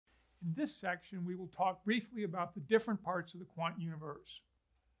In this section, we will talk briefly about the different parts of the quant universe.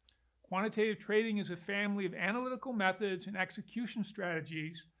 Quantitative trading is a family of analytical methods and execution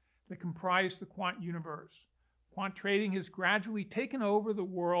strategies that comprise the quant universe. Quant trading has gradually taken over the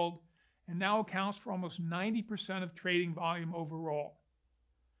world and now accounts for almost 90% of trading volume overall.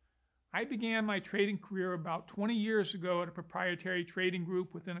 I began my trading career about 20 years ago at a proprietary trading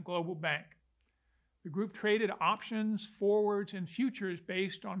group within a global bank. The group traded options, forwards, and futures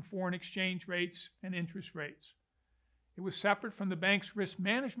based on foreign exchange rates and interest rates. It was separate from the bank's risk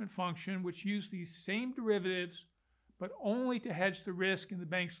management function, which used these same derivatives, but only to hedge the risk in the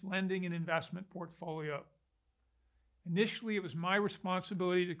bank's lending and investment portfolio. Initially, it was my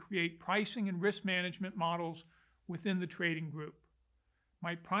responsibility to create pricing and risk management models within the trading group.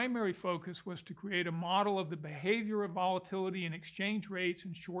 My primary focus was to create a model of the behavior of volatility in exchange rates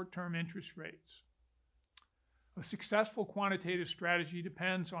and short-term interest rates. A successful quantitative strategy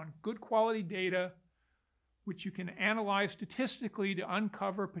depends on good quality data, which you can analyze statistically to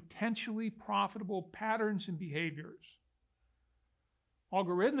uncover potentially profitable patterns and behaviors.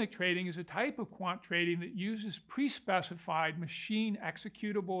 Algorithmic trading is a type of quant trading that uses pre-specified machine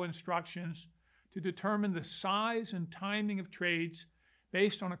executable instructions to determine the size and timing of trades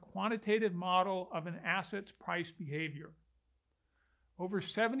based on a quantitative model of an asset's price behavior. Over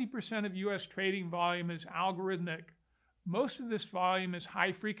 70% of US trading volume is algorithmic. Most of this volume is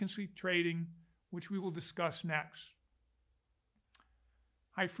high-frequency trading, which we will discuss next.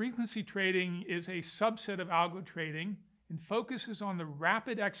 High-frequency trading is a subset of algo trading and focuses on the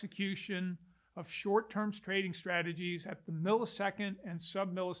rapid execution of short-term trading strategies at the millisecond and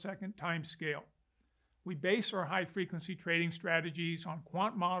sub-millisecond time scale. We base our high-frequency trading strategies on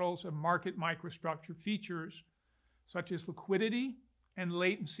quant models of market microstructure features such as liquidity and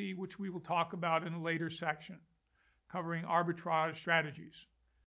latency, which we will talk about in a later section, covering arbitrage strategies.